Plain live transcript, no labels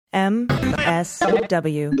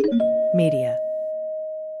MSW Media.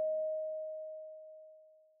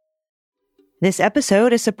 This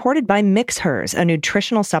episode is supported by MixHers, a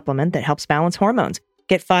nutritional supplement that helps balance hormones.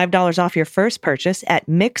 Get $5 off your first purchase at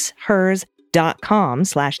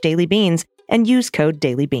mixhers.com/dailybeans and use code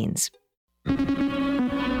dailybeans. News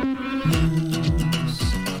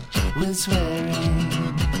with swearing.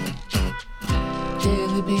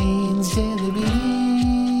 Daily beans, daily beans.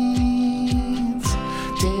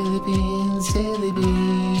 Daily beans, daily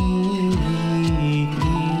beans.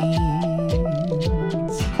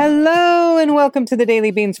 Hello and welcome to the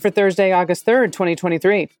Daily Beans for Thursday, August 3rd,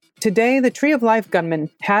 2023. Today, the Tree of Life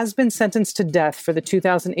gunman has been sentenced to death for the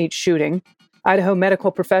 2008 shooting. Idaho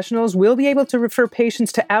medical professionals will be able to refer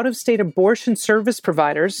patients to out-of-state abortion service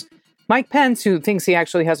providers. Mike Pence, who thinks he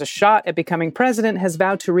actually has a shot at becoming president, has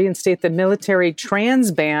vowed to reinstate the military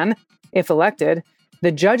trans ban if elected.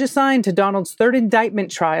 The judge assigned to Donald's third indictment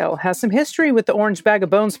trial has some history with the orange bag of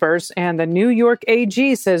bone spurs, and the New York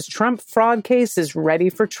AG says Trump fraud case is ready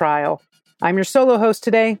for trial. I'm your solo host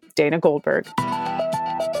today, Dana Goldberg.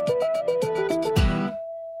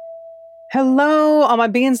 Hello, all my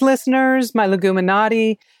Beans listeners, my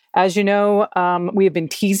Leguminati. As you know, we have been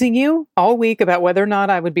teasing you all week about whether or not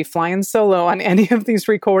I would be flying solo on any of these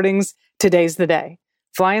recordings. Today's the day.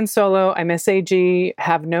 Flying solo, I miss AG.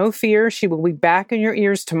 Have no fear. She will be back in your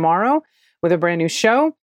ears tomorrow with a brand new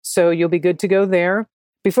show, so you'll be good to go there.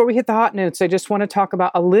 Before we hit the hot notes, I just want to talk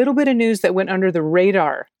about a little bit of news that went under the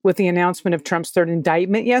radar with the announcement of Trump's third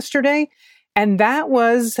indictment yesterday, and that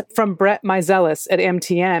was from Brett Meiselas at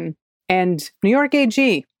MTN. And New York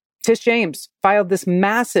AG, Tish James, filed this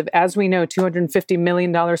massive, as we know, $250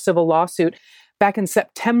 million civil lawsuit back in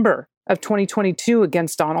September of 2022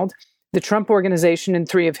 against Donald, the Trump Organization, and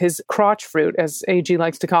three of his crotch fruit, as AG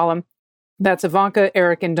likes to call them. That's Ivanka,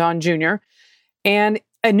 Eric, and Don Jr. And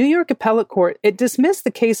a New York appellate court, it dismissed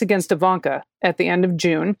the case against Ivanka at the end of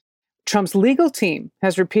June. Trump's legal team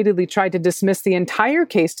has repeatedly tried to dismiss the entire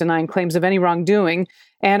case, denying claims of any wrongdoing.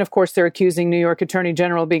 And of course, they're accusing New York Attorney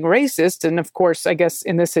General of being racist. And of course, I guess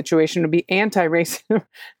in this situation, it would be anti-racism,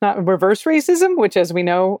 not reverse racism, which, as we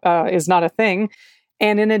know, is not a thing.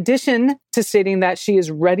 And in addition to stating that she is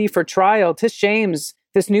ready for trial, Tish James,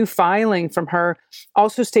 this new filing from her,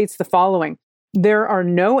 also states the following. There are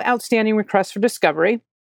no outstanding requests for discovery.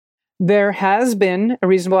 There has been a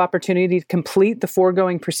reasonable opportunity to complete the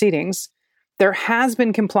foregoing proceedings. There has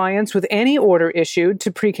been compliance with any order issued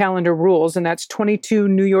to pre-calendar rules, and that's 22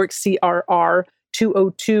 New York CRR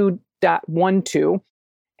 202.12.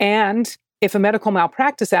 And if a medical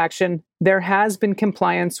malpractice action, there has been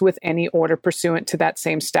compliance with any order pursuant to that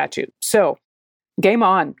same statute. So, game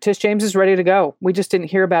on. Tish James is ready to go. We just didn't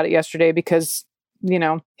hear about it yesterday because,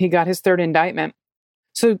 he got his third indictment.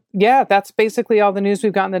 So, yeah, that's basically all the news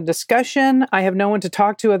we've got in the discussion. I have no one to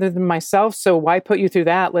talk to other than myself, so why put you through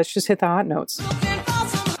that? Let's just hit the hot notes.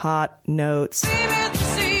 Hot notes.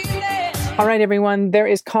 All right, everyone, there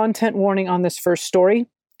is content warning on this first story,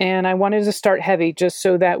 and I wanted to start heavy just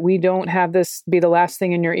so that we don't have this be the last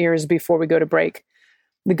thing in your ears before we go to break.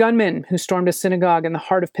 The gunman who stormed a synagogue in the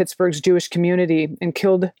heart of Pittsburgh's Jewish community and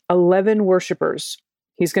killed 11 worshipers.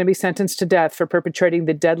 He's going to be sentenced to death for perpetrating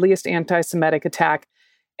the deadliest anti-Semitic attack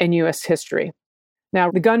in U.S. history. Now,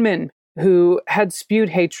 the gunman who had spewed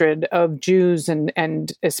hatred of Jews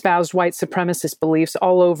and espoused white supremacist beliefs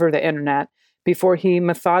all over the internet before he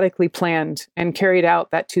methodically planned and carried out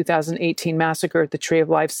that 2018 massacre at the Tree of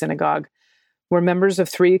Life Synagogue, where members of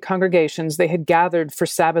three congregations, they had gathered for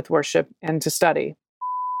Sabbath worship and to study.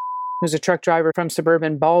 Who's a truck driver from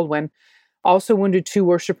suburban Baldwin, also wounded 2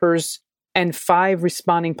 worshipers and 5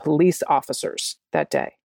 responding police officers that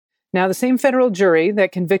day. Now, the same federal jury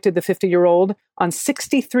that convicted the 50-year-old on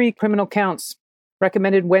 63 criminal counts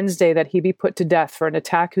recommended Wednesday that he be put to death for an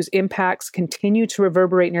attack whose impacts continue to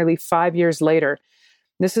reverberate nearly 5 years later.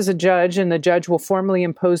 This is a judge, and the judge will formally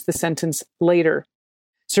impose the sentence later.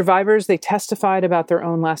 Survivors, they testified about their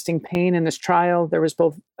own lasting pain in this trial. There was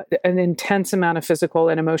both an intense amount of physical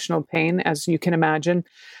and emotional pain, as you can imagine.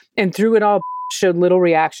 And through it all, showed little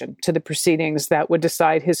reaction to the proceedings that would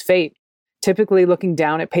decide his fate. Typically looking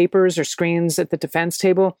down at papers or screens at the defense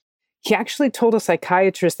table, he actually told a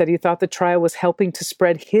psychiatrist that he thought the trial was helping to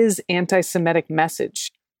spread his anti-Semitic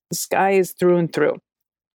message. This guy is through and through.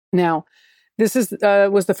 Now, this was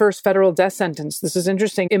the first federal death sentence. This is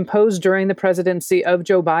interesting, imposed during the presidency of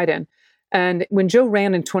Joe Biden. And when Joe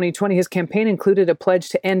ran in 2020, his campaign included a pledge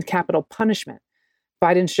to end capital punishment.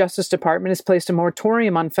 Biden's Justice Department has placed a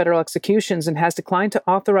moratorium on federal executions and has declined to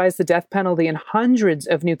authorize the death penalty in hundreds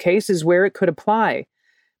of new cases where it could apply.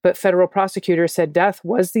 But federal prosecutors said death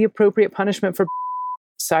was the appropriate punishment for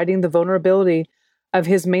citing the vulnerability of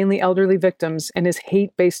his mainly elderly victims and his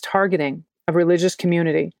hate-based targeting of religious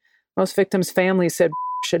community. Most victims' families said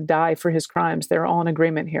should die for his crimes. They're all in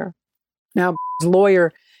agreement here. Now, his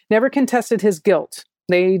lawyer never contested his guilt.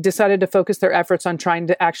 They decided to focus their efforts on trying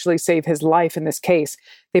to actually save his life in this case.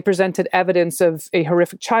 They presented evidence of a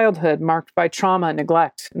horrific childhood marked by trauma and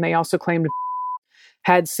neglect. And they also claimed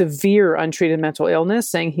had severe untreated mental illness,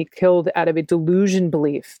 saying he killed out of a delusion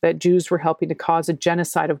belief that Jews were helping to cause a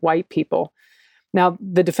genocide of white people. Now,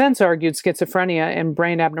 the defense argued schizophrenia and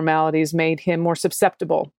brain abnormalities made him more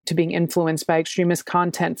susceptible to being influenced by extremist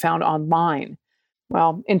content found online.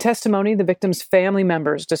 Well, in testimony, the victims' family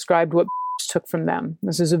members described what took from them.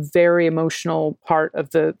 This is a very emotional part of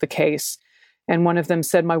the case. And one of them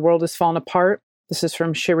said, "My world has fallen apart." This is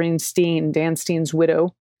from Shireen Steen, Dan Steen's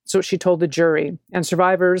widow. So she told the jury. And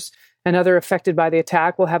survivors and other affected by the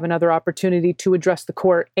attack will have another opportunity to address the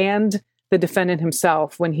court and the defendant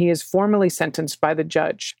himself when he is formally sentenced by the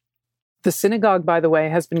judge. The synagogue, by the way,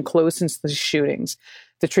 has been closed since the shootings.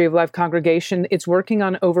 The Tree of Life congregation, it's working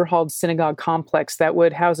on an overhauled synagogue complex that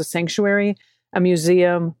would house a sanctuary, a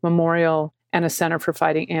museum, memorial, and a center for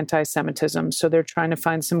fighting anti-Semitism. So they're trying to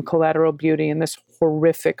find some collateral beauty in this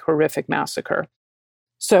horrific, horrific massacre.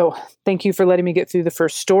 So thank you for letting me get through the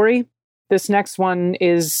first story. This next one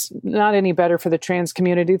is not any better for the trans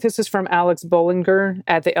community. This is from Alex Bollinger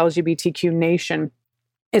at the LGBTQ Nation.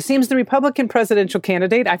 It seems the Republican presidential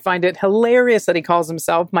candidate, I find it hilarious that he calls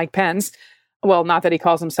himself Mike Pence. Well, not that he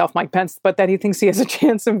calls himself Mike Pence, but that he thinks he has a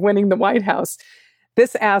chance of winning the White House.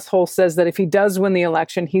 This asshole says that if he does win the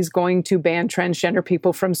election, he's going to ban transgender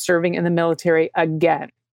people from serving in the military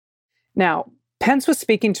again. Now, Pence was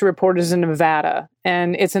speaking to reporters in Nevada,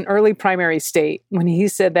 and it's an early primary state, when he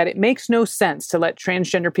said that it makes no sense to let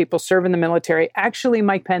transgender people serve in the military. Actually,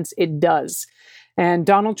 Mike Pence, it does. And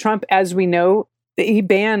Donald Trump, as we know, he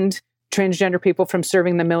banned transgender people from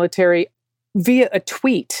serving the military via a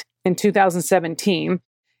tweet in 2017.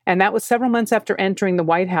 And that was several months after entering the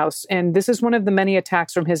White House. And this is one of the many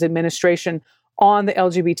attacks from his administration on the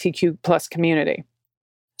LGBTQ plus community.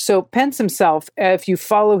 So Pence himself, if you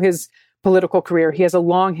follow his political career, he has a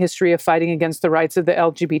long history of fighting against the rights of the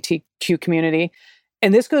LGBTQ community.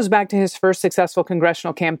 And this goes back to his first successful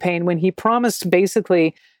congressional campaign when he promised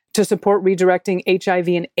basically to support redirecting HIV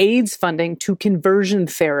and AIDS funding to conversion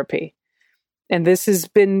therapy. And this has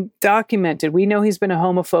been documented. We know he's been a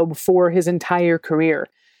homophobe for his entire career.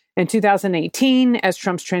 In 2018, as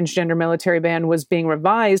Trump's transgender military ban was being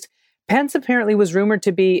revised, Pence apparently was rumored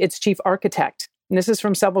to be its chief architect. And this is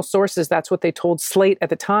from several sources. That's what they told Slate at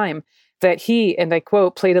the time, that he, and I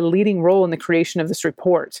quote, played a leading role in the creation of this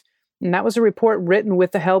report. And that was a report written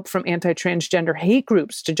with the help from anti-transgender hate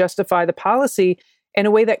groups to justify the policy in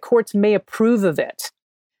a way that courts may approve of it.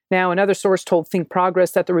 Now, another source told Think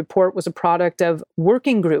Progress that the report was a product of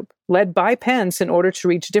working group led by Pence in order to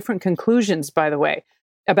reach different conclusions, by the way,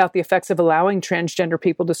 about the effects of allowing transgender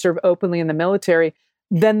people to serve openly in the military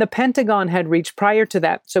than the Pentagon had reached prior to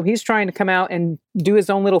that. So he's trying to come out and do his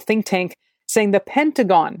own little think tank, saying the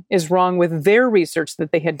Pentagon is wrong with their research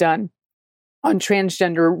that they had done on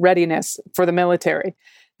transgender readiness for the military.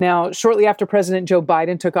 Now, shortly after President Joe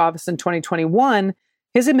Biden took office in 2021,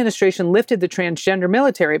 his administration lifted the transgender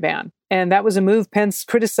military ban. And that was a move Pence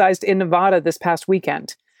criticized in Nevada this past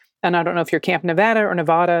weekend. And I don't know if you're Camp Nevada or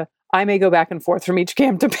Nevada. I may go back and forth from each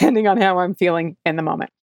camp depending on how I'm feeling in the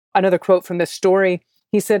moment. Another quote from this story,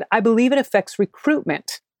 he said, "I believe it affects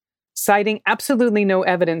recruitment," citing absolutely no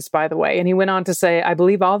evidence, by the way. And he went on to say, "I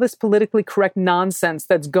believe all this politically correct nonsense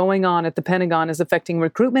that's going on at the Pentagon is affecting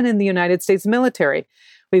recruitment in the United States military.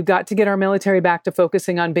 We've got to get our military back to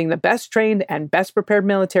focusing on being the best trained and best prepared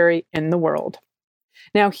military in the world."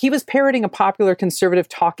 Now, he was parroting a popular conservative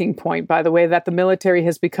talking point, by the way, that the military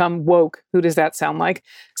has become woke. Who does that sound like?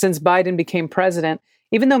 Since Biden became president,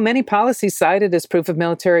 even though many policies cited as proof of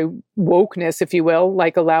military wokeness, if you will,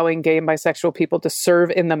 like allowing gay and bisexual people to serve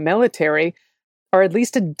in the military, are at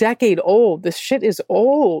least a decade old. This shit is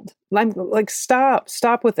old. I'm like, stop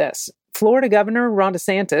with this. Florida Governor Ron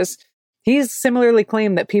DeSantis, he's similarly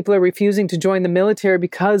claimed that people are refusing to join the military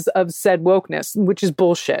because of said wokeness, which is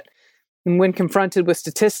bullshit. And when confronted with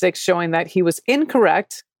statistics showing that he was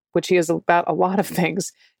incorrect, which he is about a lot of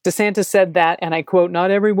things, DeSantis said that, and I quote,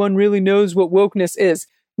 "Not everyone really knows what wokeness is."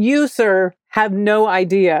 You, sir, have no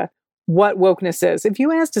idea what wokeness is. If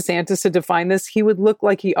you asked DeSantis to define this, he would look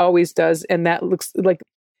like he always does. And that looks like,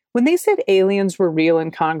 when they said aliens were real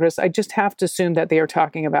in Congress, I just have to assume that they are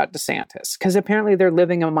talking about DeSantis, because apparently they're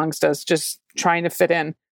living amongst us just trying to fit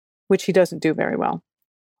in, which he doesn't do very well.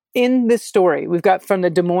 In this story, we've got from the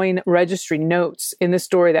Des Moines Registry notes in this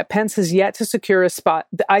story that Pence has yet to secure a spot.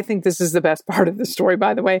 I think this is the best part of the story,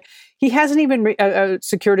 by the way. He hasn't even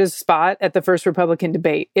secured his spot at the first Republican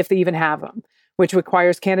debate, if they even have them, which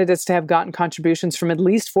requires candidates to have gotten contributions from at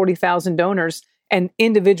least 40,000 donors, and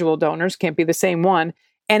individual donors can't be the same one,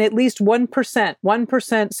 and at least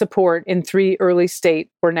 1% support in 3 early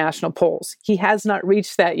state or national polls. He has not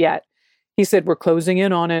reached that yet. He said, we're closing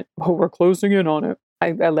in on it. Oh, we're closing in on it.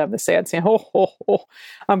 I love the sad saying,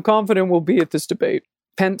 I'm confident we'll be at this debate.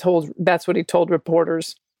 That's what he told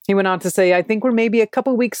reporters. He went on to say, I think we're maybe a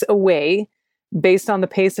couple weeks away based on the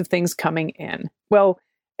pace of things coming in. Well,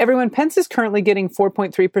 everyone, Pence is currently getting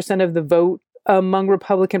 4.3% of the vote among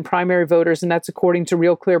Republican primary voters, and that's according to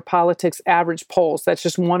Real Clear Politics average polls. That's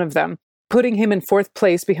just one of them, putting him in 4th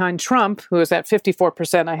place behind Trump, who is at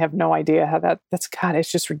 54%. I have no idea how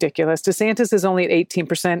it's just ridiculous. DeSantis is only at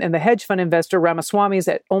 18%, and the hedge fund investor Ramaswamy is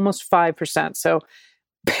at almost 5%. So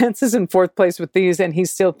Pence is in 4th place with these, and he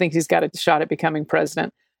still thinks he's got a shot at becoming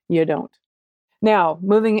president. You don't. Now,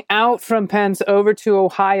 moving out from Pence over to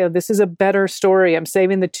Ohio, this is a better story. I'm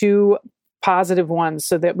saving the 2 positive ones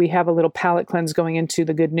so that we have a little palate cleanse going into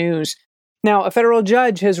the good news. Now, a federal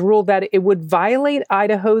judge has ruled that it would violate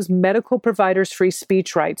Idaho's medical providers' free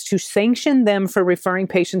speech rights to sanction them for referring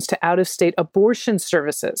patients to out-of-state abortion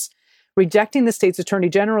services, rejecting the state's attorney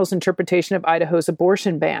general's interpretation of Idaho's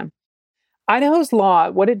abortion ban. Idaho's law,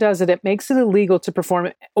 what it does is it makes it illegal to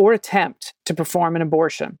perform or attempt to perform an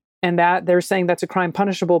abortion, and that they're saying that's a crime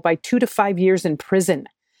punishable by 2 to 5 years in prison.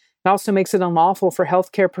 It also makes it unlawful for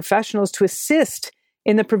healthcare professionals to assist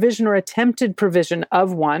in the provision or attempted provision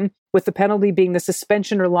of one, with the penalty being the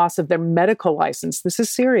suspension or loss of their medical license. This is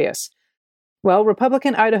serious. Well,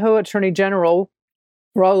 Republican Idaho Attorney General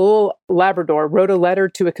Raul Labrador wrote a letter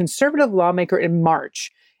to a conservative lawmaker in March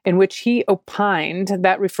in which he opined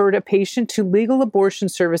that referred a patient to legal abortion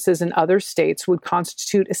services in other states would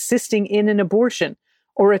constitute assisting in an abortion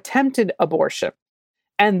or attempted abortion,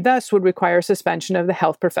 and thus would require suspension of the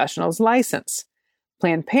health professional's license.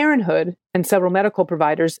 Planned Parenthood and several medical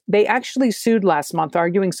providers, they actually sued last month,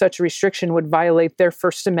 arguing such a restriction would violate their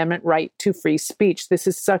First Amendment right to free speech. This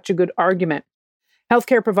is such a good argument.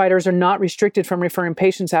 Healthcare providers are not restricted from referring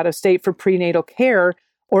patients out of state for prenatal care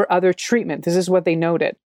or other treatment. This is what they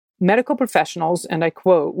noted. Medical professionals, and I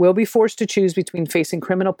quote, will be forced to choose between facing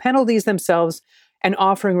criminal penalties themselves and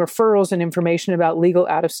offering referrals and information about legal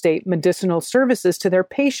out-of-state medicinal services to their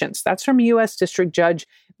patients. That's from U.S. District Judge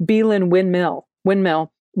Belin Windmill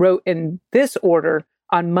wrote in this order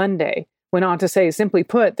on Monday, went on to say, simply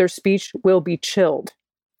put, their speech will be chilled.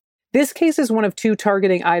 This case is one of 2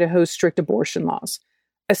 targeting Idaho's strict abortion laws.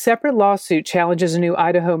 A separate lawsuit challenges a new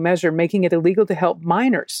Idaho measure making it illegal to help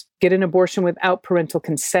minors get an abortion without parental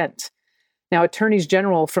consent. Now, attorneys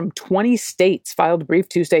general from 20 states filed a brief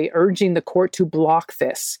Tuesday urging the court to block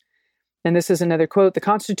this. And this is another quote, the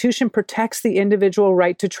Constitution protects the individual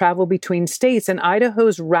right to travel between states, and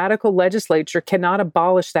Idaho's radical legislature cannot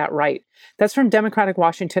abolish that right. That's from Democratic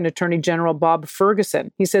Washington Attorney General Bob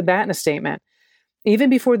Ferguson. He said that in a statement.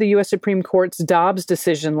 Even before the U.S. Supreme Court's Dobbs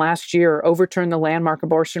decision last year overturned the landmark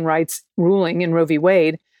abortion rights ruling in Roe v.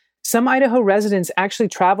 Wade, some Idaho residents actually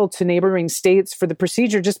traveled to neighboring states for the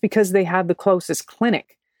procedure just because they had the closest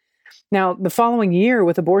clinic. Now, the following year,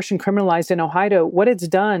 with abortion criminalized in Ohio, what it's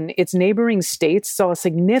done, its neighboring states saw a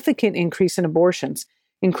significant increase in abortions,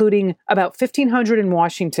 including about 1,500 in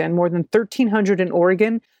Washington, more than 1,300 in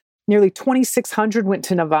Oregon, nearly 2,600 went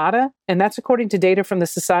to Nevada, and that's according to data from the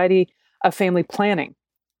Society of Family Planning.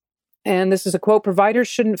 And this is a quote, providers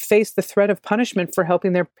shouldn't face the threat of punishment for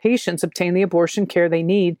helping their patients obtain the abortion care they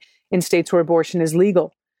need in states where abortion is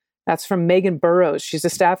legal. That's from Megan Burrows. She's a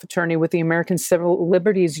staff attorney with the American Civil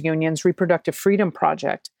Liberties Union's Reproductive Freedom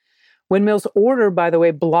Project. Windmill's order, by the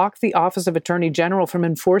way, blocked the Office of Attorney General from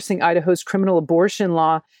enforcing Idaho's criminal abortion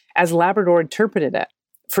law as Labrador interpreted it.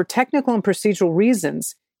 For technical and procedural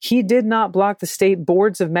reasons, he did not block the state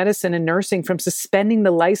boards of medicine and nursing from suspending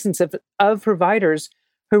the license of providers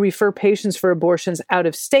who refer patients for abortions out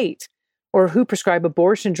of state or who prescribe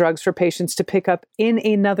abortion drugs for patients to pick up in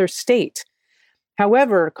another state.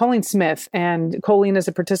 However, Colleen Smith, and Colleen is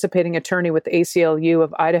a participating attorney with the ACLU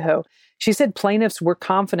of Idaho, she said plaintiffs were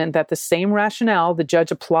confident that the same rationale the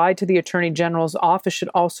judge applied to the Attorney General's office should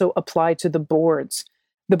also apply to the boards.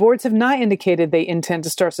 The boards have not indicated they intend to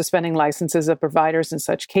start suspending licenses of providers in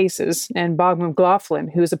such cases, and Bob McLaughlin,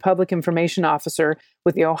 who is a public information officer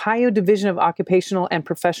with the Ohio Division of Occupational and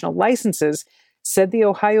Professional Licenses, said the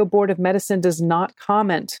Ohio Board of Medicine does not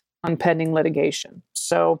comment on pending litigation.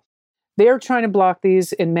 So They are trying to block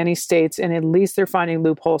these in many states, and at least they're finding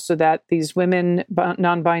loopholes so that these women,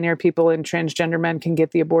 non-binary people, and transgender men can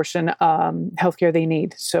get the abortion healthcare they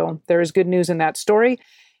need. So there is good news in that story.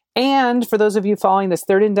 And for those of you following this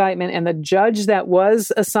third indictment and the judge that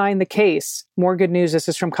was assigned the case, more good news. This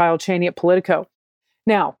is from Kyle Cheney at Politico.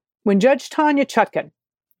 Now, when Judge Tanya Chutkan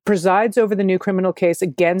presides over the new criminal case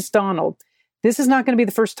against Donald, this is not going to be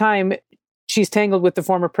the first time she's tangled with the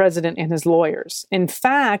former president and his lawyers. In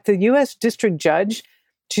fact, the U.S. district judge,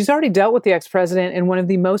 she's already dealt with the ex-president in one of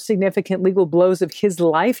the most significant legal blows of his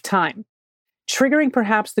lifetime, triggering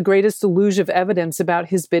perhaps the greatest deluge of evidence about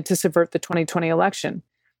his bid to subvert the 2020 election,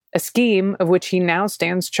 a scheme of which he now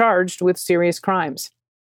stands charged with serious crimes.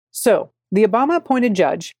 So, the Obama-appointed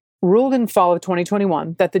judge ruled in fall of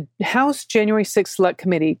 2021 that the House January 6th Select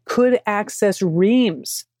Committee could access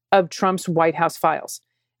reams of Trump's White House files.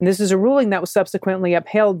 And this is a ruling that was subsequently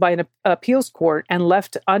upheld by an appeals court and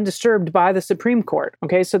left undisturbed by the Supreme Court.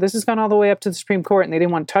 Okay, so this has gone all the way up to the Supreme Court and they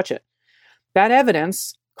didn't want to touch it. That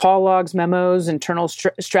evidence, call logs, memos, internal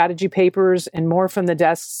strategy papers, and more from the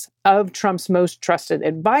desks of Trump's most trusted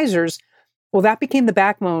advisors, well, that became the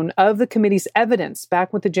backbone of the committee's evidence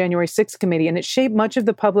back with the January 6th committee, and it shaped much of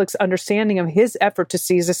the public's understanding of his effort to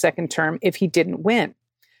seize a second term if he didn't win.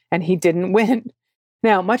 And he didn't win.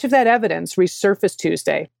 Now, much of that evidence resurfaced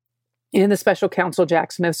Tuesday in the special counsel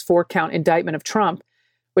Jack Smith's 4-count indictment of Trump,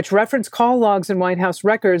 which referenced call logs and White House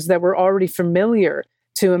records that were already familiar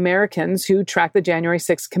to Americans who tracked the January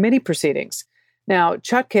 6th committee proceedings. Now,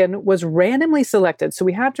 Chutkan was randomly selected, so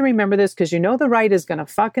we have to remember this because the right is going to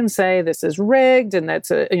fucking say this is rigged and that's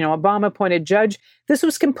a Obama-appointed judge. This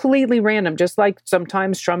was completely random, just like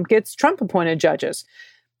sometimes Trump gets Trump-appointed judges.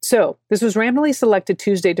 So this was randomly selected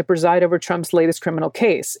Tuesday to preside over Trump's latest criminal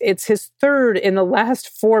case. It's his third in the last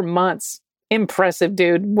 4 months. Impressive,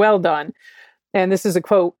 dude. Well done. And this is a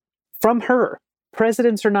quote from her.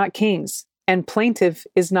 "Presidents are not kings, and plaintiff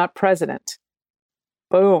is not president."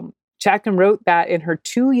 Boom. Chutkan wrote that in her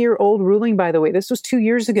 2-year-old ruling, by the way. This was 2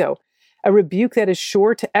 years ago. A rebuke that is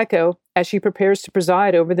sure to echo as she prepares to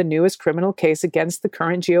preside over the newest criminal case against the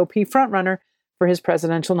current GOP frontrunner for his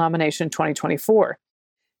presidential nomination in 2024.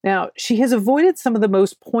 Now, she has avoided some of the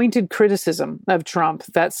most pointed criticism of Trump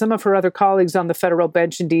that some of her other colleagues on the federal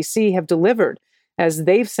bench in D.C. have delivered, as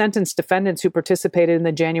they've sentenced defendants who participated in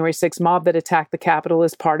the January 6th mob that attacked the Capitol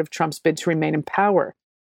as part of Trump's bid to remain in power.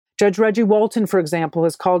 Judge Reggie Walton, for example,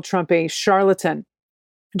 has called Trump a charlatan.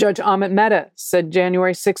 Judge Amit Mehta said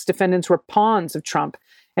January 6th defendants were pawns of Trump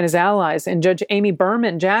and his allies, and Judge Amy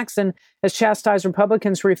Berman Jackson has chastised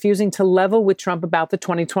Republicans for refusing to level with Trump about the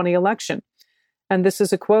 2020 election. And this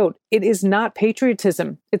is a quote, "It is not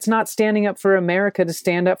patriotism. It's not standing up for America to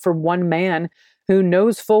stand up for one man who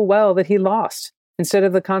knows full well that he lost instead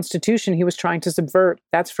of the Constitution he was trying to subvert."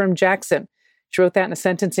 That's from Jackson. She wrote that in a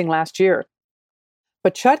sentencing last year.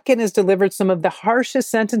 But Chutkan has delivered some of the harshest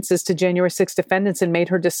sentences to January 6 defendants and made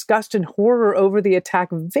her disgust and horror over the attack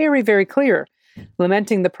very, very clear,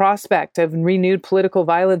 lamenting the prospect of renewed political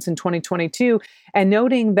violence in 2022 and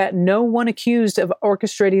noting that no one accused of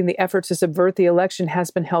orchestrating the effort to subvert the election has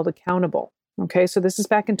been held accountable. Okay, so this is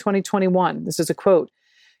back in 2021. This is a quote.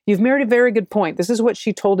 "You've made a very good point." This is what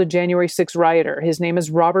she told a January 6 rioter. His name is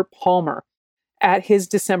Robert Palmer at his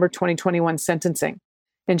December 2021 sentencing.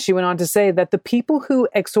 And she went on to say that the people who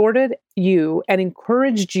exhorted you and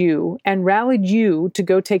encouraged you and rallied you to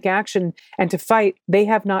go take action and to fight, they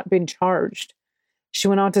have not been charged. She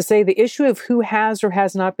went on to say the issue of who has or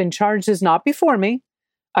has not been charged is not before me.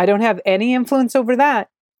 I don't have any influence over that.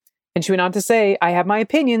 And she went on to say, I have my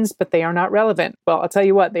opinions, but they are not relevant. Well, I'll tell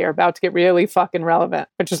you what, they are about to get really fucking relevant,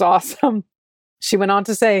 which is awesome. She went on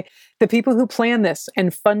to say, the people who planned this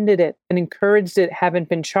and funded it and encouraged it haven't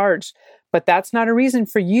been charged. But that's not a reason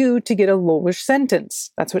for you to get a lowish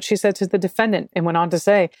sentence. That's what she said to the defendant, and went on to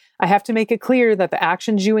say, I have to make it clear that the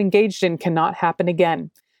actions you engaged in cannot happen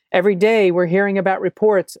again. Every day we're hearing about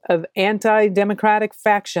reports of anti-democratic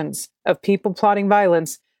factions, of people plotting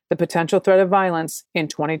violence, the potential threat of violence in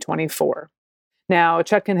 2024. Now,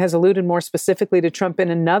 Chutkan has alluded more specifically to Trump in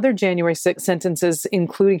another January 6 sentences,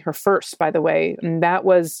 including her first, by the way, and that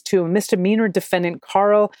was to a misdemeanor defendant,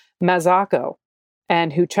 Carl Mazzocco,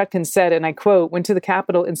 and who Chutkan said, and I quote, went to the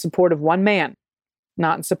Capitol in support of one man,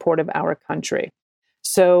 not in support of our country.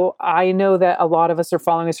 So I know that a lot of us are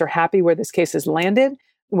following us are happy where this case has landed.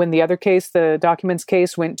 When the other case, the documents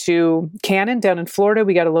case, went to Cannon down in Florida,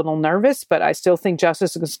 we got a little nervous, but I still think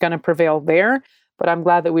justice is going to prevail there. But I'm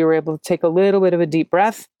glad that we were able to take a little bit of a deep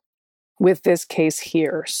breath with this case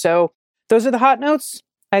here. So those are the hot notes.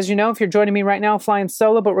 As you know, if you're joining me right now, flying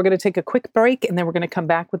solo, but we're going to take a quick break and then we're going to come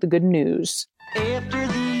back with the good news. After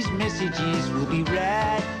these messages messages. We'll be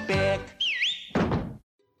right back.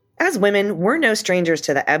 As women, we're no strangers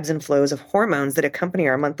to the ebbs and flows of hormones that accompany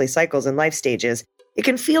our monthly cycles and life stages. It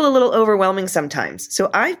can feel a little overwhelming sometimes, so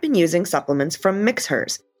I've been using supplements from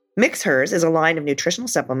MixHers. MixHers is a line of nutritional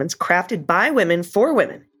supplements crafted by women for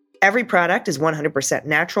women. Every product is 100%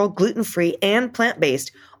 natural, gluten-free, and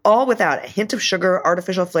plant-based, all without a hint of sugar,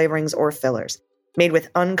 artificial flavorings, or fillers. Made with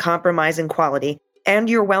uncompromising quality and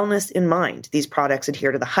your wellness in mind, these products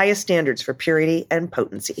adhere to the highest standards for purity and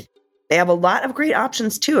potency. They have a lot of great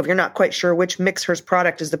options, too. If you're not quite sure which MixHers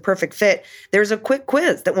product is the perfect fit, there's a quick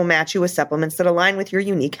quiz that will match you with supplements that align with your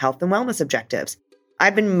unique health and wellness objectives.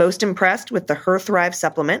 I've been most impressed with the Her Thrive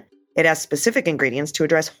supplement. It has specific ingredients to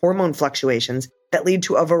address hormone fluctuations that lead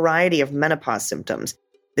to a variety of menopause symptoms.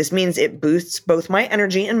 This means it boosts both my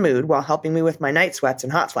energy and mood while helping me with my night sweats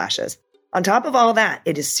and hot flashes. On top of all that,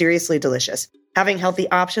 it is seriously delicious. Having healthy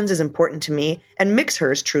options is important to me, and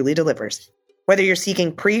MixHers truly delivers. Whether you're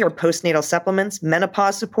seeking pre- or postnatal supplements,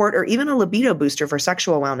 menopause support, or even a libido booster for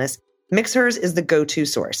sexual wellness, MixHers is the go-to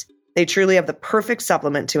source. They truly have the perfect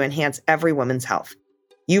supplement to enhance every woman's health.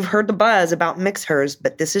 You've heard the buzz about MixHers,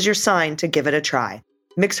 but this is your sign to give it a try.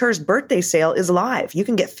 MixHers' birthday sale is live. You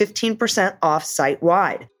can get 15% off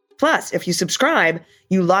site-wide. Plus, if you subscribe,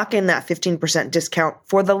 you lock in that 15% discount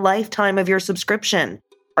for the lifetime of your subscription.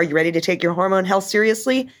 Are you ready to take your hormone health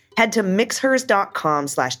seriously? Head to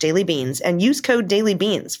mixhers.com/dailybeans and use code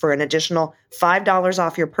dailybeans for an additional $5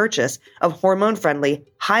 off your purchase of hormone-friendly,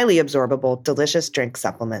 highly absorbable, delicious drink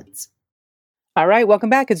supplements. All right, welcome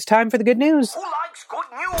back. It's time for the good news. Who likes good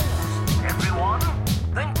news? Everyone?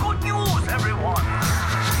 Then good news, everyone!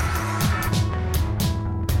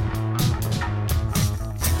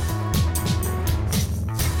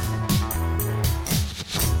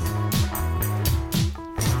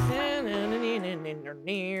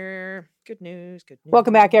 Good news, good news.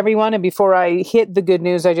 Welcome back, everyone. And before I hit the good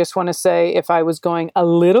news, I just want to say if I was going a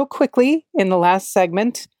little quickly in the last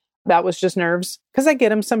segment, that was just nerves, because I get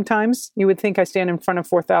them sometimes. You would think I stand in front of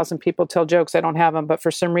 4,000 people, tell jokes. I don't have them. But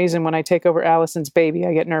for some reason, when I take over Allison's baby,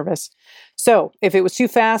 I get nervous. So if it was too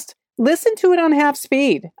fast, listen to it on half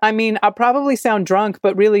speed. I mean, I'll probably sound drunk,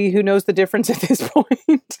 but really, who knows the difference at this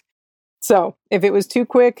point? So if it was too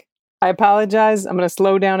quick, I apologize. I'm going to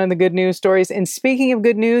slow down in the good news stories. And speaking of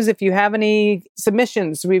good news, if you have any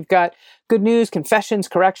submissions, we've got good news, confessions,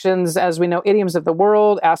 corrections, as we know, idioms of the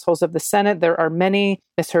world, assholes of the Senate. There are many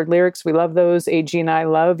misheard lyrics. We love those. AG and I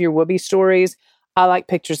love your whoopee stories. I like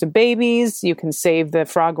pictures of babies. You can save the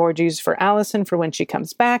frog orgies for Allison for when she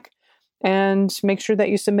comes back. And make sure that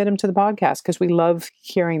you submit them to the podcast because we love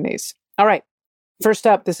hearing these. All right. First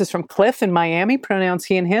up, this is from Cliff in Miami, pronouns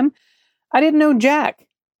he and him. I didn't know Jack.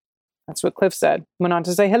 That's what Cliff said. Went on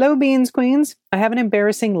to say, hello, Beans Queens. I have an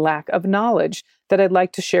embarrassing lack of knowledge that I'd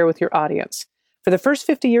like to share with your audience. For the first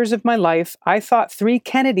 50 years of my life, I thought 3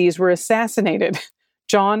 Kennedys were assassinated.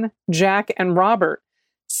 John, Jack, and Robert.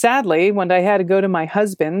 Sadly, when I had to go to my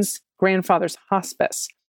husband's grandfather's hospice,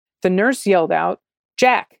 the nurse yelled out,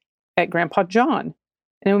 Jack, at Grandpa John.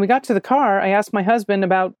 And when we got to the car, I asked my husband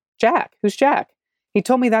about Jack. Who's Jack? He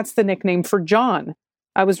told me that's the nickname for John.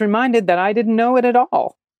 I was reminded that I didn't know it at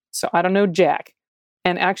all. So I don't know Jack.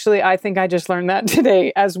 And actually, I think I just learned that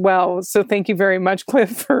today as well. So thank you very much,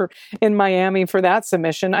 Cliff, in Miami for that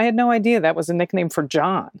submission. I had no idea that was a nickname for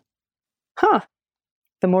John. Huh.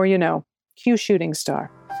 The more you know. Cue shooting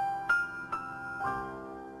star.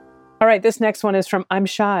 All right, this next one is from I'm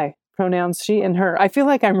Shy. Pronouns she and her. I feel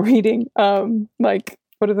like I'm reading, what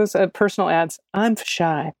are those personal ads? I'm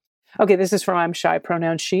shy. Okay, this is from I'm Shy.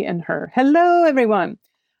 Pronouns she and her. Hello, everyone.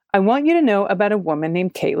 I want you to know about a woman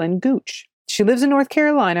named Caitlin Gooch. She lives in North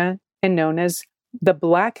Carolina and known as the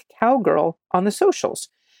Black Cowgirl on the socials.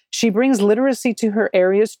 She brings literacy to her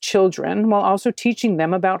area's children while also teaching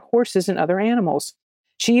them about horses and other animals.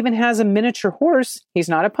 She even has a miniature horse, he's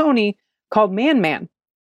not a pony, called Man Man,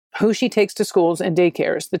 who she takes to schools and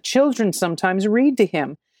daycares. The children sometimes read to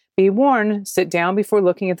him. Be warned, sit down before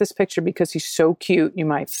looking at this picture because he's so cute you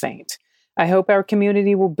might faint. I hope our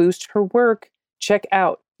community will boost her work. Check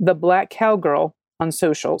out The Black Cowgirl on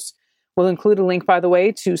socials. We'll include a link, by the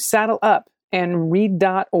way, to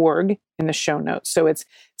saddleupandread.org in the show notes. So it's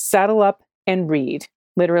Saddle Up and Read,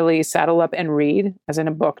 literally Saddle Up and Read, as in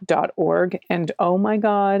a book.org. And oh my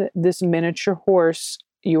God, this miniature horse,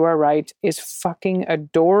 you are right, is fucking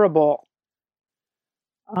adorable.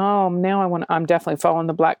 Oh, now I'm definitely following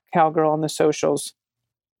The Black Cowgirl on the socials.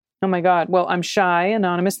 Oh my God. Well, I'm Shy,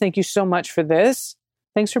 Anonymous. Thank you so much for this.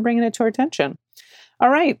 Thanks for bringing it to our attention. All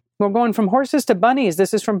right. We're going from horses to bunnies.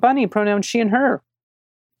 This is from Bunny, pronouns she and her.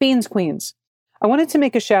 Beans Queens. I wanted to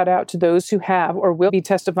make a shout out to those who have or will be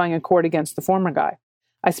testifying in court against the former guy.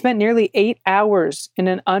 I spent nearly 8 hours in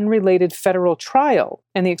an unrelated federal trial,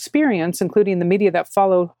 and the experience, including the media that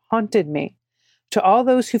followed, haunted me. To all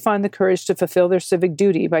those who find the courage to fulfill their civic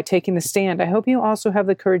duty by taking the stand, I hope you also have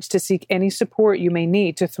the courage to seek any support you may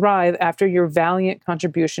need to thrive after your valiant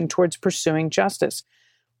contribution towards pursuing justice.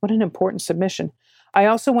 What an important submission. I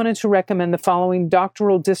also wanted to recommend the following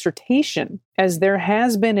doctoral dissertation, as there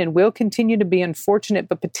has been and will continue to be unfortunate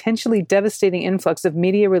but potentially devastating influx of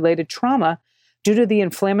media-related trauma due to the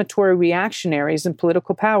inflammatory reactionaries in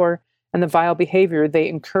political power and the vile behavior they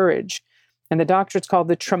encourage. And the doctorate's called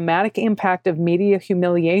The Traumatic Impact of Media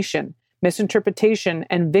Humiliation, Misinterpretation,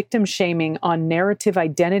 and Victim Shaming on Narrative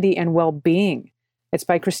Identity and Well-Being. It's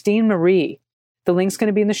by Christine Marie. The link's going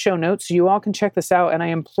to be in the show notes, so you all can check this out, and I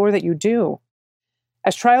implore that you do.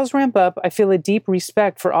 As trials ramp up, I feel a deep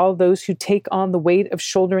respect for all those who take on the weight of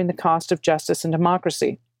shouldering the cost of justice and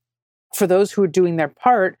democracy. For those who are doing their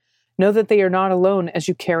part, know that they are not alone as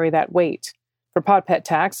you carry that weight. For Pod Pet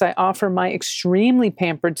Tax, I offer my extremely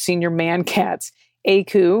pampered senior man cats,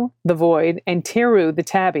 Aku, the Void, and Teru, the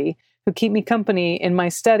Tabby, who keep me company in my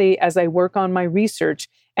study as I work on my research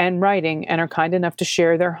and writing and are kind enough to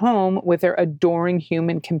share their home with their adoring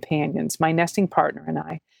human companions, my nesting partner and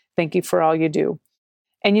I. Thank you for all you do.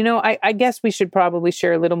 And, I guess we should probably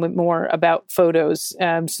share a little bit more about photos.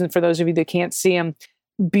 For those of you that can't see them,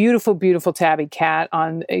 beautiful, beautiful tabby cat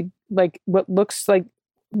on what looks like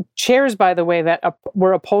chairs, by the way, that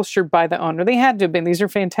were upholstered by the owner. They had to have been. These are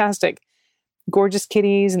fantastic. Gorgeous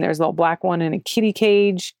kitties, and there's a little black one in a kitty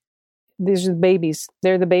cage. These are the babies.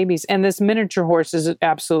 They're the babies. And this miniature horse is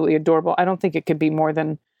absolutely adorable. I don't think it could be more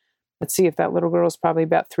than, let's see if that little girl is probably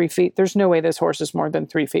about 3 feet. There's no way this horse is more than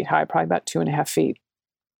 3 feet high, probably about 2.5 feet.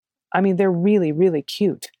 I mean, they're really, really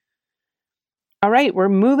cute. All right, we're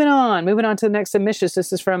moving on to the next submission.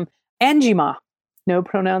 This is from Anjima. No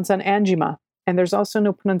pronouns on Anjima. And there's also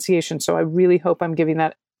no pronunciation, so I really hope I'm giving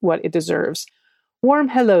that what it deserves. Warm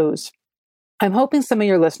hellos. I'm hoping some of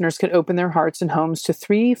your listeners could open their hearts and homes to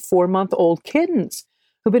 3 4-month-old kittens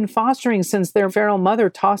who've been fostering since their feral mother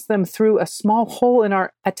tossed them through a small hole in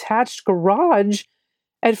our attached garage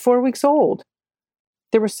at 4 weeks old.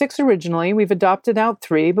 There were 6 originally. We've adopted out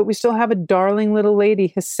 3, but we still have a darling little lady,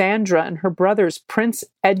 Cassandra, and her brothers, Prince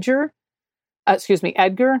Edgar.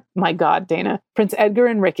 My God, Dana. Prince Edgar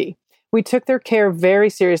and Ricky. We took their care very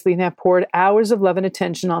seriously and have poured hours of love and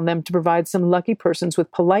attention on them to provide some lucky persons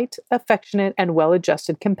with polite, affectionate, and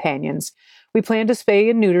well-adjusted companions. We plan to spay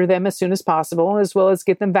and neuter them as soon as possible, as well as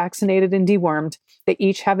get them vaccinated and dewormed. They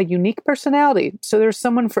each have a unique personality, so there's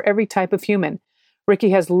someone for every type of human. Ricky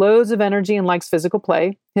has loads of energy and likes physical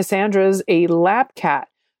play. Cassandra's a lap cat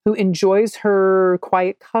who enjoys her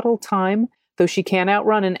quiet cuddle time, though she can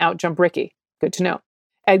outrun and outjump Ricky. Good to know.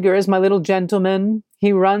 Edgar is my little gentleman.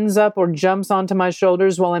 He runs up or jumps onto my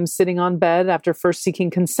shoulders while I'm sitting on bed after first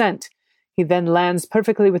seeking consent. He then lands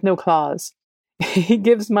perfectly with no claws. He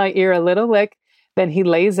gives my ear a little lick, then he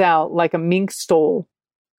lays out like a mink stole.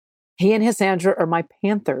 He and Cassandra are my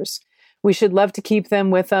panthers. We should love to keep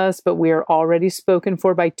them with us, but we are already spoken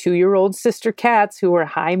for by 2-year-old sister cats who are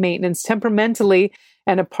high maintenance temperamentally,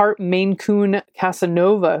 and a part Maine Coon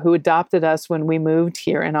Casanova who adopted us when we moved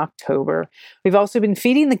here in October. We've also been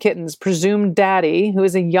feeding the kittens presumed daddy, who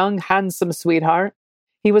is a young, handsome sweetheart.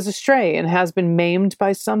 He was a stray and has been maimed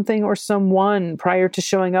by something or someone prior to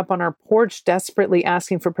showing up on our porch, desperately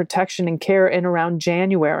asking for protection and care in around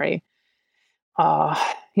January.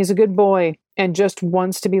 He's a good boy and just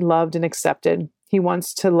wants to be loved and accepted. He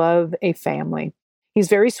wants to love a family. He's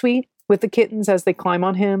very sweet with the kittens as they climb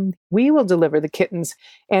on him. We will deliver the kittens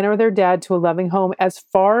and or their dad to a loving home as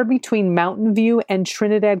far between Mountain View and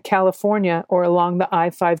Trinidad, California, or along the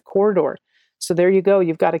I-5 corridor. So there you go.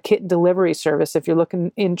 You've got a kitten delivery service if you're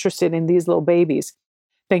interested in these little babies.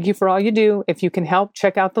 Thank you for all you do. If you can help,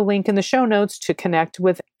 check out the link in the show notes to connect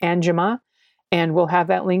with Anjima. And we'll have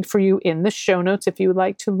that link for you in the show notes if you would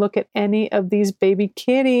like to look at any of these baby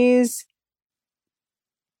kitties.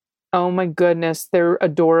 Oh my goodness, they're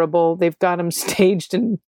adorable. They've got them staged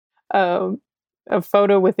in a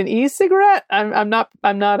photo with an e-cigarette. I'm not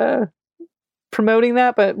promoting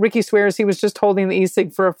that, but Ricky swears he was just holding the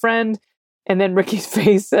e-cig for a friend. And then Ricky's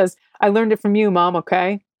face says, "I learned it from you, Mom,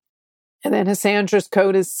 okay?" And then Cassandra's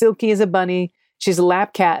coat is silky as a bunny. She's a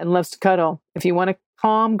lap cat and loves to cuddle. If you want a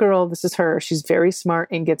calm girl, this is her. She's very smart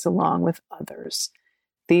and gets along with others.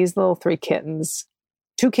 These little 3 kittens.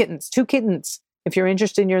 2 kittens. If you're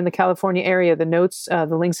interested and you're in the California area, the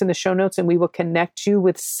link's in the show notes, and we will connect you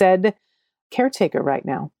with said caretaker right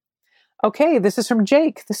now. Okay, this is from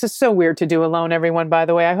Jake. This is so weird to do alone, everyone, by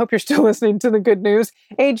the way. I hope you're still listening to the good news.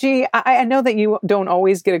 AG, I know that you don't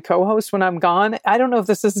always get a co-host when I'm gone. I don't know if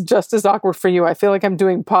this is just as awkward for you. I feel like I'm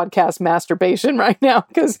doing podcast masturbation right now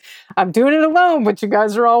because I'm doing it alone, but you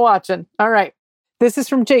guys are all watching. All right. This is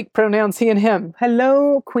from Jake, pronouns he and him.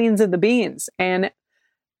 Hello, Queens of the Beans and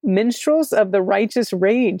Minstrels of the Righteous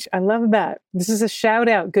Rage. I love that. This is a shout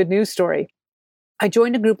out good news story. I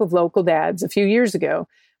joined a group of local dads a few years ago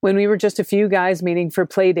when we were just a few guys meeting for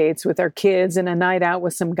play dates with our kids and a night out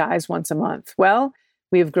with some guys once a month. Well,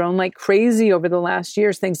 we have grown like crazy over the last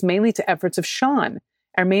years, thanks mainly to efforts of Sean,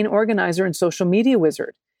 our main organizer and social media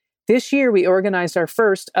wizard. This year, we organized our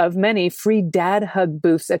first of many free dad hug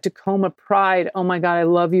booths at Tacoma Pride. Oh my God, I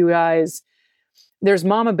love you guys. There's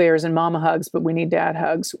mama bears and mama hugs, but we need dad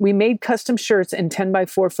hugs. We made custom shirts and 10 by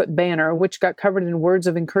 4 foot banner, which got covered in words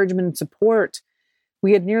of encouragement and support.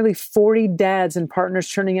 We had nearly 40 dads and partners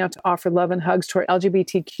turning out to offer love and hugs to our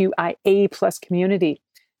LGBTQIA plus community.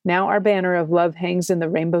 Now our banner of love hangs in the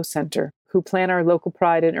Rainbow Center, who plan our local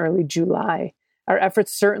Pride in early July. Our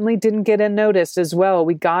efforts certainly didn't get unnoticed as well.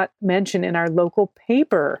 We got mentioned in our local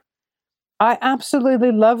paper. I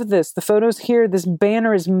absolutely love this. The photos here, this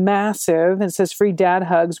banner is massive. It says free dad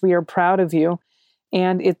hugs. We are proud of you.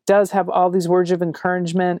 And it does have all these words of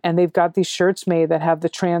encouragement. And they've got these shirts made that have the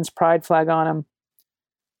trans pride flag on them.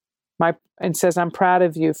 It says, I'm proud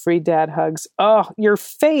of you, free dad hugs. Oh, your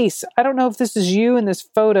face. I don't know if this is you in this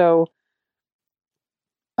photo.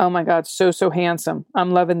 Oh my God, so handsome. I'm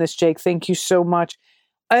loving this, Jake. Thank you so much.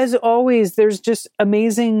 As always, there's just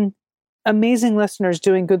amazing listeners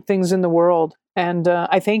doing good things in the world. And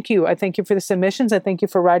I thank you. I thank you for the submissions. I thank you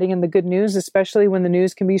for writing in the good news, especially when the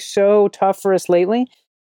news can be so tough for us lately.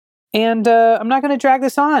 And I'm not going to drag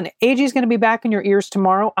this on. AG is going to be back in your ears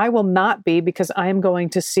tomorrow. I will not be because I am going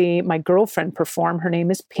to see my girlfriend perform. Her name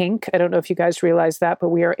is Pink. I don't know if you guys realize that, but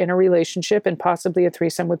we are in a relationship and possibly a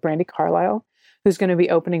threesome with Brandi Carlile, who's going to be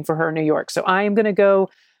opening for her in New York. So I am going to go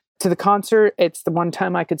to the concert. It's the one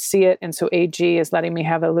time I could see it. And so AG is letting me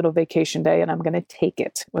have a little vacation day and I'm going to take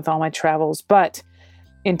it with all my travels. But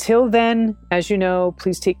until then, as you know,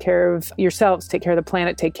 please take care of yourselves, take care of the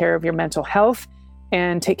planet, take care of your mental health,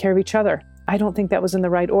 and take care of each other. I don't think that was in the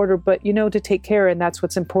right order, but you know to take care, and that's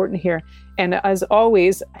what's important here. And as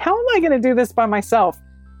always, how am I going to do this by myself?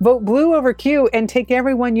 Vote blue over Q and take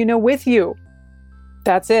everyone you know with you.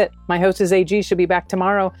 That's it. My host is AG. She'll be back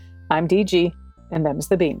tomorrow. I'm DG, and them's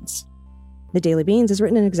the beans. The Daily Beans is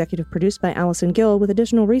written and executive produced by Allison Gill with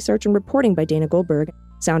additional research and reporting by Dana Goldberg.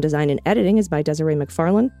 Sound design and editing is by Desiree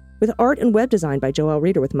McFarlane, with art and web design by Joelle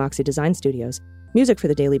Reeder with Moxie Design Studios. Music for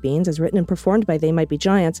The Daily Beans is written and performed by They Might Be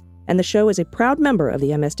Giants, and the show is a proud member of the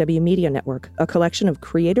MSW Media Network, a collection of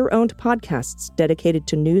creator-owned podcasts dedicated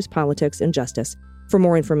to news, politics, and justice. For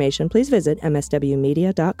more information, please visit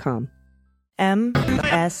mswmedia.com.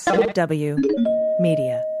 MSW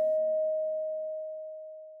Media.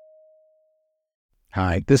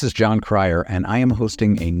 Hi, this is John Cryer, and I am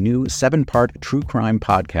hosting a new 7-part true crime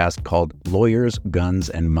podcast called Lawyers, Guns,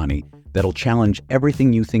 and Money that'll challenge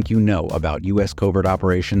everything you think you know about U.S. covert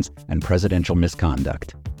operations and presidential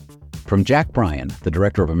misconduct. From Jack Bryan, the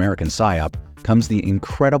director of American PSYOP, comes the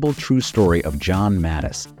incredible true story of John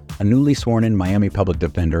Mattis, a newly sworn-in Miami public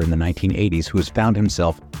defender in the 1980s who has found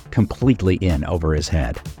himself completely in over his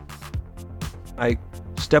head. I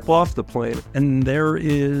step off the plane, and there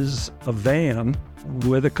is a van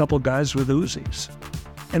with a couple guys with Uzis.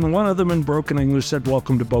 And one of them in broken English said,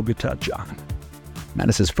 "Welcome to Bogota, John."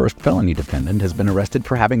 Mattis's first felony defendant has been arrested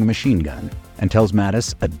for having a machine gun and tells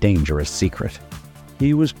Mattis a dangerous secret.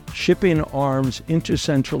 He was shipping arms into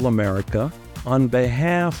Central America on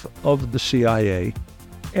behalf of the CIA.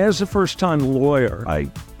 As a first-time lawyer, I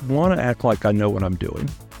want to act like I know what I'm doing.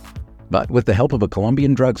 But with the help of a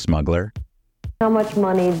Colombian drug smuggler, how much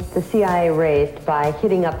money the CIA raised by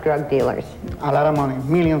hitting up drug dealers? A lot of money,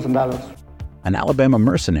 millions of dollars. An Alabama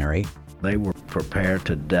mercenary, they were prepared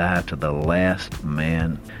to die to the last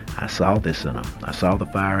man. I saw this in them. I saw the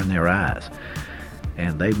fire in their eyes.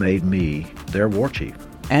 And they made me their war chief.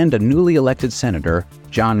 And a newly elected senator,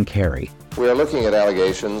 John Kerry. We are looking at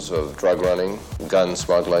allegations of drug running, gun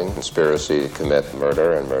smuggling, conspiracy to commit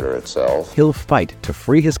murder and murder itself. He'll fight to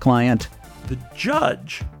free his client. The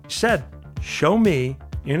judge said, "Show me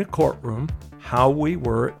in a courtroom how we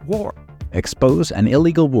were at war." Expose an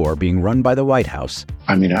illegal war being run by the White House.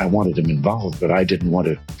 I mean, I wanted him involved, but I didn't want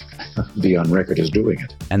to be on record as doing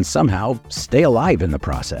it. And somehow stay alive in the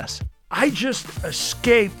process. I just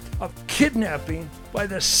escaped a kidnapping by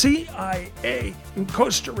the CIA in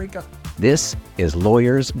Costa Rica. This is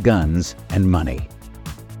Lawyers, Guns, and Money.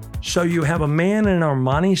 So you have a man in an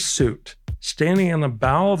Armani suit standing in the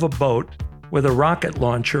bow of a boat with a rocket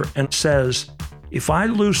launcher and says, "If I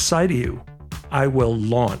lose sight of you, I will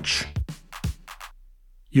launch.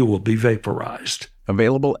 You will be vaporized."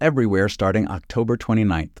 Available everywhere starting October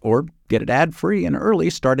 29th, or get it ad-free and early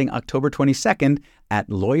starting October 22nd at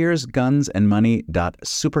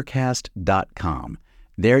lawyersgunsandmoney.supercast.com.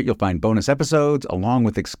 There you'll find bonus episodes along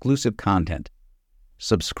with exclusive content.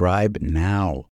 Subscribe now.